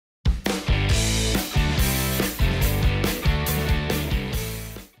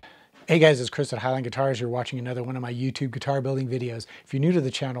Hey guys, it's Chris at Highline Guitars. You're watching another one of my YouTube guitar building videos. If you're new to the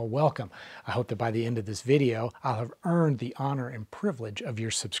channel, welcome. I hope that by the end of this video, I'll have earned the honor and privilege of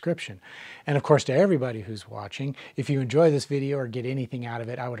your subscription. And of course, to everybody who's watching, if you enjoy this video or get anything out of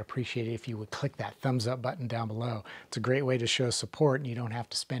it, I would appreciate it if you would click that thumbs up button down below. It's a great way to show support and you don't have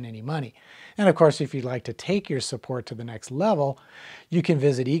to spend any money. And of course, if you'd like to take your support to the next level, you can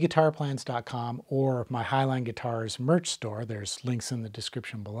visit eguitarplans.com or my Highline Guitars merch store. There's links in the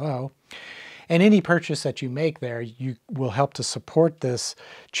description below. And any purchase that you make there, you will help to support this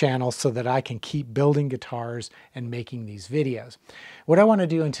channel so that I can keep building guitars and making these videos. What I want to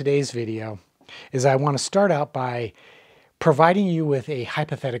do in today's video is I want to start out by providing you with a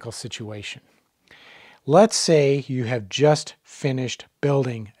hypothetical situation. Let's say you have just finished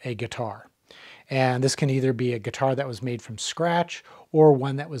building a guitar. And this can either be a guitar that was made from scratch or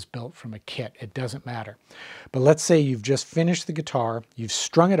one that was built from a kit. It doesn't matter. But let's say you've just finished the guitar, you've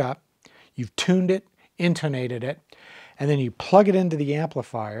strung it up, you've tuned it, intonated it, and then you plug it into the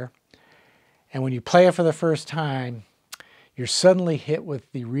amplifier. And when you play it for the first time, you're suddenly hit with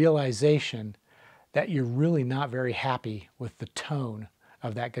the realization that you're really not very happy with the tone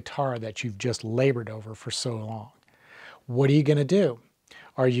of that guitar that you've just labored over for so long. What are you going to do?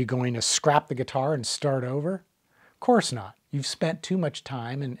 Are you going to scrap the guitar and start over? Of course not. You've spent too much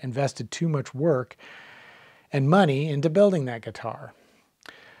time and invested too much work and money into building that guitar.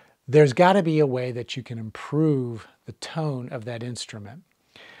 There's got to be a way that you can improve the tone of that instrument.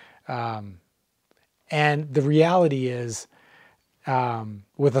 And the reality is,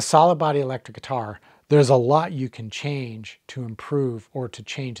 with a solid body electric guitar, there's a lot you can change to improve or to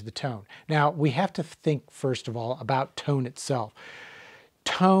change the tone. Now, we have to think, first of all, about tone itself.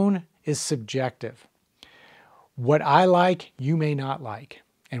 Tone is subjective. What I like, you may not like.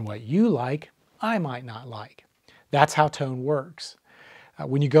 And what you like, I might not like. That's how tone works.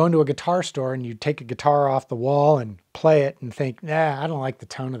 When you go into a guitar store and you take a guitar off the wall and play it and think, nah, I don't like the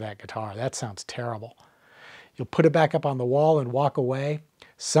tone of that guitar. That sounds terrible. You'll put it back up on the wall and walk away.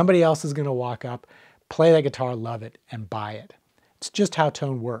 Somebody else is going to walk up, play that guitar, love it, and buy it. It's just how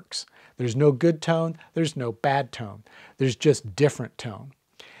tone works. There's no good tone. There's no bad tone. There's just different tone.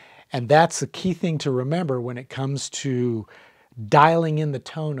 And that's the key thing to remember when it comes to dialing in the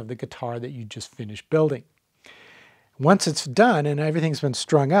tone of the guitar that you just finished building. Once it's done and everything's been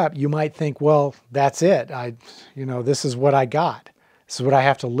strung up, you might think, well, that's it. This is what I got. This is what I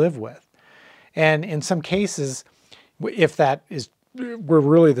have to live with. And in some cases, if that were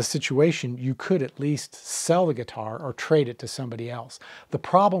really the situation, you could at least sell the guitar or trade it to somebody else. The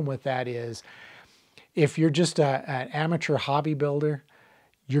problem with that is, if you're just an amateur hobby builder,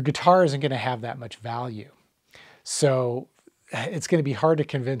 your guitar isn't going to have that much value. So it's going to be hard to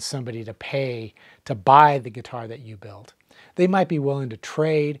convince somebody to pay to buy the guitar that you built. They might be willing to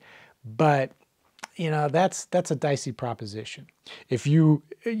trade, but that's a dicey proposition. If you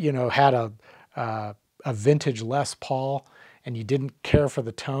had a vintage Les Paul and you didn't care for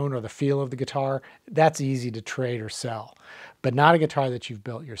the tone or the feel of the guitar, that's easy to trade or sell, but not a guitar that you've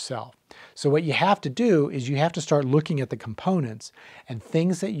built yourself. So what you have to do is you have to start looking at the components and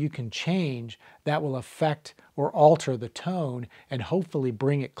things that you can change that will affect or alter the tone and hopefully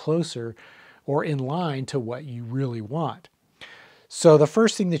bring it closer or in line to what you really want. So the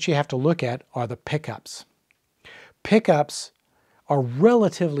first thing that you have to look at are the pickups. Pickups are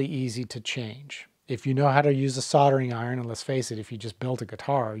relatively easy to change. If you know how to use a soldering iron, and let's face it, if you just built a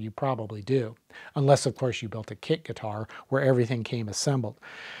guitar, you probably do. Unless, of course, you built a kit guitar where everything came assembled.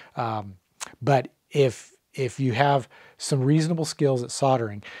 But if you have some reasonable skills at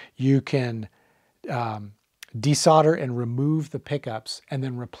soldering, you can desolder and remove the pickups and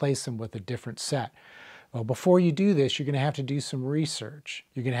then replace them with a different set. Well, before you do this, you're going to have to do some research.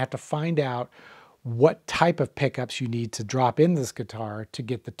 You're going to have to find out what type of pickups you need to drop in this guitar to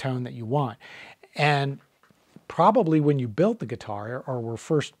get the tone that you want. And probably when you built the guitar, or were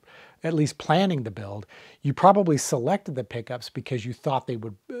first at least planning the build, you probably selected the pickups because you thought they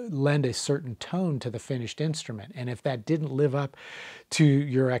would lend a certain tone to the finished instrument. And if that didn't live up to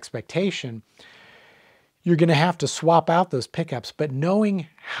your expectation, you're going to have to swap out those pickups. But knowing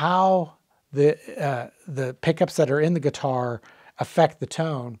how the pickups that are in the guitar affect the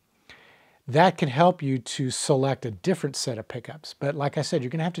tone, that can help you to select a different set of pickups. But like I said,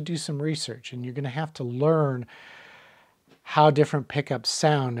 you're going to have to do some research and you're going to have to learn how different pickups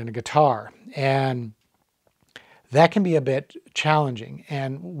sound in a guitar. And that can be a bit challenging.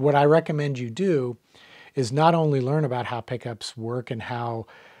 And what I recommend you do is not only learn about how pickups work and how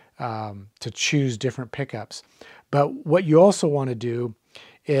to choose different pickups, but what you also want to do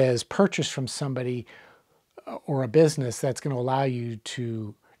is purchase from somebody or a business that's going to allow you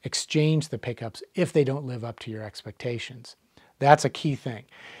to exchange the pickups if they don't live up to your expectations. That's a key thing.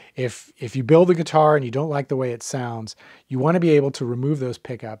 If you build a guitar and you don't like the way it sounds, you want to be able to remove those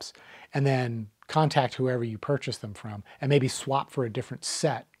pickups and then contact whoever you purchased them from and maybe swap for a different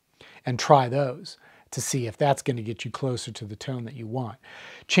set and try those to see if that's going to get you closer to the tone that you want.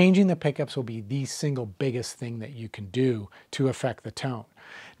 Changing the pickups will be the single biggest thing that you can do to affect the tone.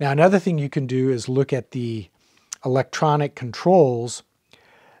 Now, another thing you can do is look at the electronic controls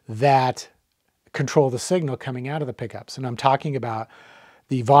that control the signal coming out of the pickups. And I'm talking about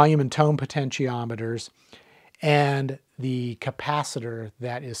the volume and tone potentiometers and the capacitor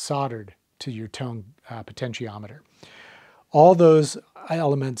that is soldered to your tone potentiometer. All those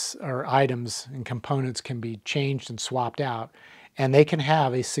elements or items and components can be changed and swapped out, and they can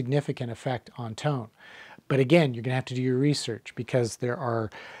have a significant effect on tone. But again, you're going to have to do your research because there are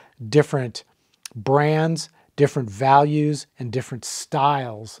different brands, different values, and different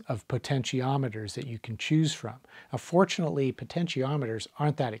styles of potentiometers that you can choose from. Now, fortunately, potentiometers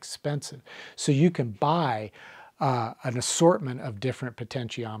aren't that expensive, so you can buy an assortment of different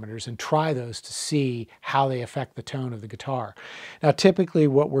potentiometers and try those to see how they affect the tone of the guitar. Now, typically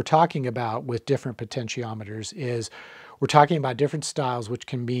what we're talking about with different potentiometers is we're talking about different styles, which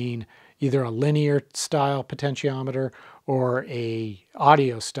can mean either a linear style potentiometer or a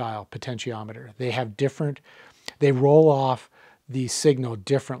audio style potentiometer. They roll off the signal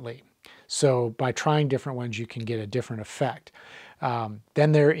differently. So by trying different ones, you can get a different effect.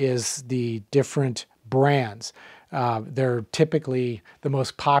 Then there is the different brands. They're typically, the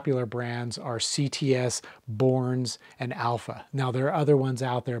most popular brands are CTS, Borns, and Alpha. Now there are other ones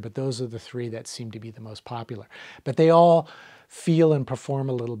out there, but those are the three that seem to be the most popular. But they all feel and perform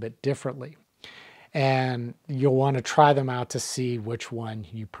a little bit differently. And you'll want to try them out to see which one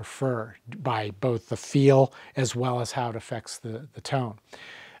you prefer by both the feel as well as how it affects the tone.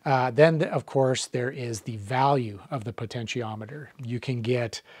 Then, of course, there is the value of the potentiometer. You can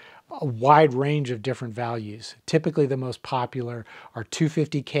get a wide range of different values. Typically, the most popular are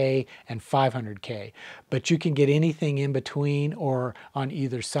 250K and 500K, but you can get anything in between or on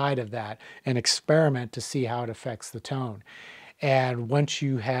either side of that and experiment to see how it affects the tone. And once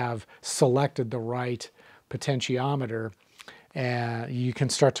you have selected the right potentiometer, you can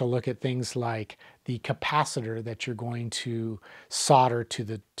start to look at things like the capacitor that you're going to solder to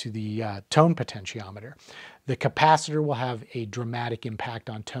the tone potentiometer. The capacitor will have a dramatic impact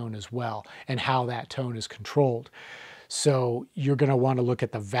on tone as well and how that tone is controlled. So you're going to want to look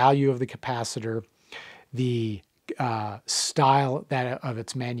at the value of the capacitor, the style of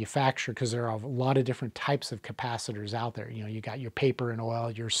its manufacture, because there are a lot of different types of capacitors out there. You know, you got your paper and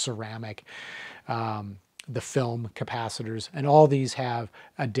oil, your ceramic, the film capacitors, and all these have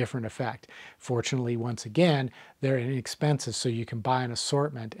a different effect. Fortunately, once again, they're inexpensive, so you can buy an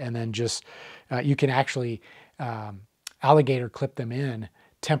assortment and then just, you can actually alligator clip them in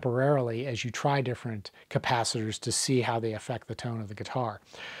temporarily as you try different capacitors to see how they affect the tone of the guitar.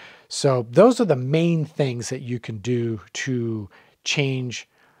 So those are the main things that you can do to change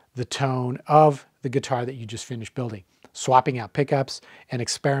the tone of the guitar that you just finished building. Swapping out pickups and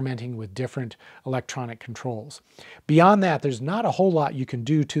experimenting with different electronic controls. Beyond that, there's not a whole lot you can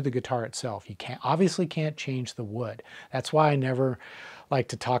do to the guitar itself. You obviously can't change the wood. That's why I never like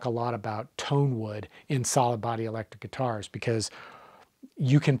to talk a lot about tone wood in solid body electric guitars, because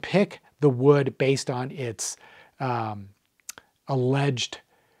you can pick the wood based on its alleged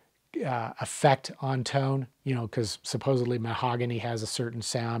effect on tone, you know, because supposedly mahogany has a certain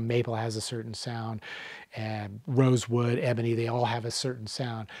sound, maple has a certain sound, and rosewood, ebony, they all have a certain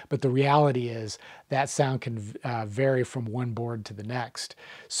sound. But the reality is that sound can vary from one board to the next.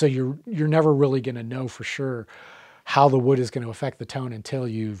 So you're never really going to know for sure how the wood is going to affect the tone until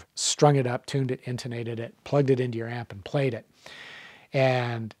you've strung it up, tuned it, intonated it, plugged it into your amp, and played it.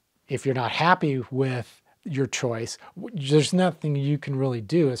 And if you're not happy with your choice, there's nothing you can really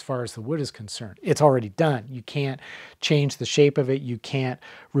do as far as the wood is concerned. It's already done. You can't change the shape of it. You can't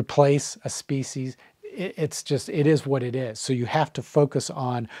replace a species. It's just, it is what it is. So you have to focus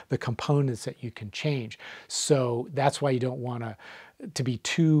on the components that you can change. So that's why you don't want to be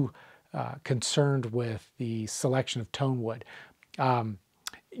too concerned with the selection of tone wood.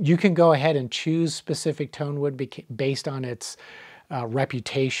 You can go ahead and choose specific tone wood based on its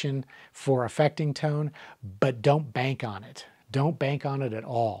reputation for affecting tone, but don't bank on it. Don't bank on it at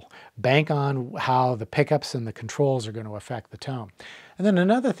all. Bank on how the pickups and the controls are going to affect the tone. And then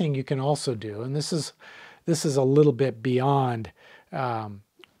another thing you can also do, and this is a little bit beyond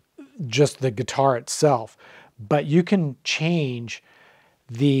just the guitar itself, but you can change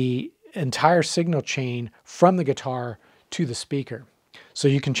the entire signal chain from the guitar to the speaker. So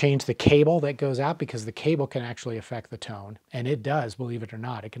you can change the cable that goes out, because the cable can actually affect the tone, and it does, believe it or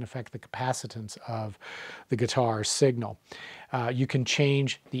not. It can affect the capacitance of the guitar signal. You can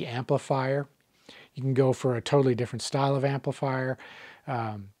change the amplifier. You can go for a totally different style of amplifier.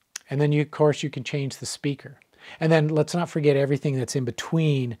 And then, of course, you can change the speaker. And then let's not forget everything that's in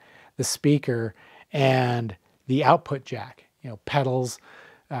between the speaker and the output jack, pedals,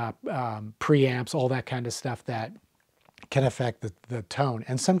 preamps, all that kind of stuff that can affect the tone.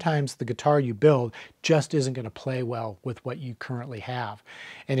 And sometimes the guitar you build just isn't going to play well with what you currently have.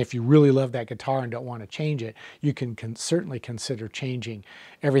 And if you really love that guitar and don't want to change it, you can certainly consider changing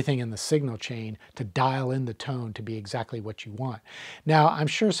everything in the signal chain to dial in the tone to be exactly what you want. Now, I'm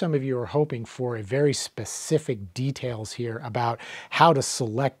sure some of you are hoping for a very specific details here about how to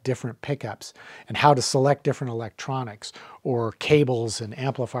select different pickups and how to select different electronics or cables and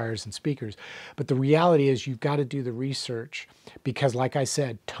amplifiers and speakers. But the reality is you've got to do the research, because like I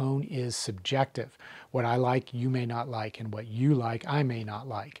said, tone is subjective. What I like, you may not like, and what you like, I may not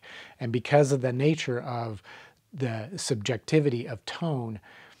like. And because of the nature of the subjectivity of tone,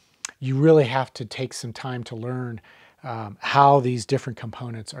 you really have to take some time to learn how these different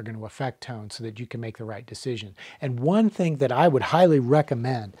components are going to affect tone so that you can make the right decision. And one thing that I would highly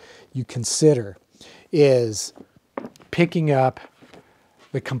recommend you consider is picking up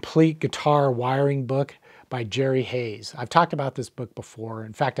the Complete Guitar Wiring Book by Jerry Hayes. I've talked about this book before.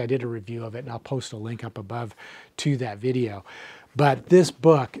 In fact, I did a review of it, and I'll post a link up above to that video. But this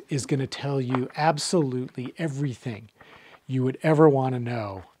book is going to tell you absolutely everything you would ever want to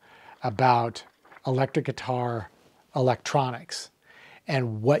know about electric guitar electronics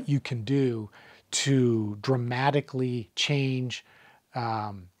and what you can do to dramatically change,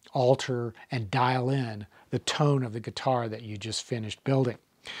 alter, and dial in the tone of the guitar that you just finished building.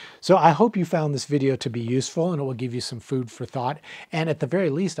 So I hope you found this video to be useful, and it will give you some food for thought. And at the very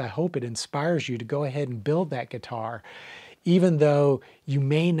least, I hope it inspires you to go ahead and build that guitar, even though you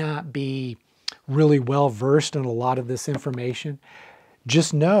may not be really well versed in a lot of this information.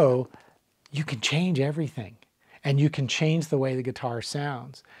 Just know you can change everything, and you can change the way the guitar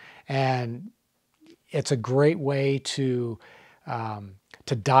sounds. And it's a great way to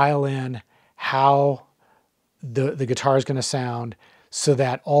dial in how the guitar is going to sound, so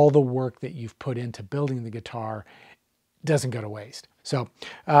that all the work that you've put into building the guitar doesn't go to waste. So,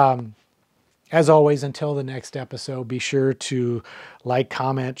 as always, until the next episode, be sure to like,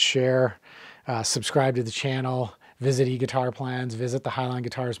 comment, share, subscribe to the channel, visit eGuitar Plans, visit the Highline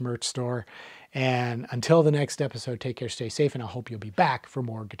Guitars merch store. And until the next episode, take care, stay safe, and I hope you'll be back for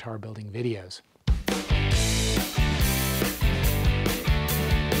more guitar building videos.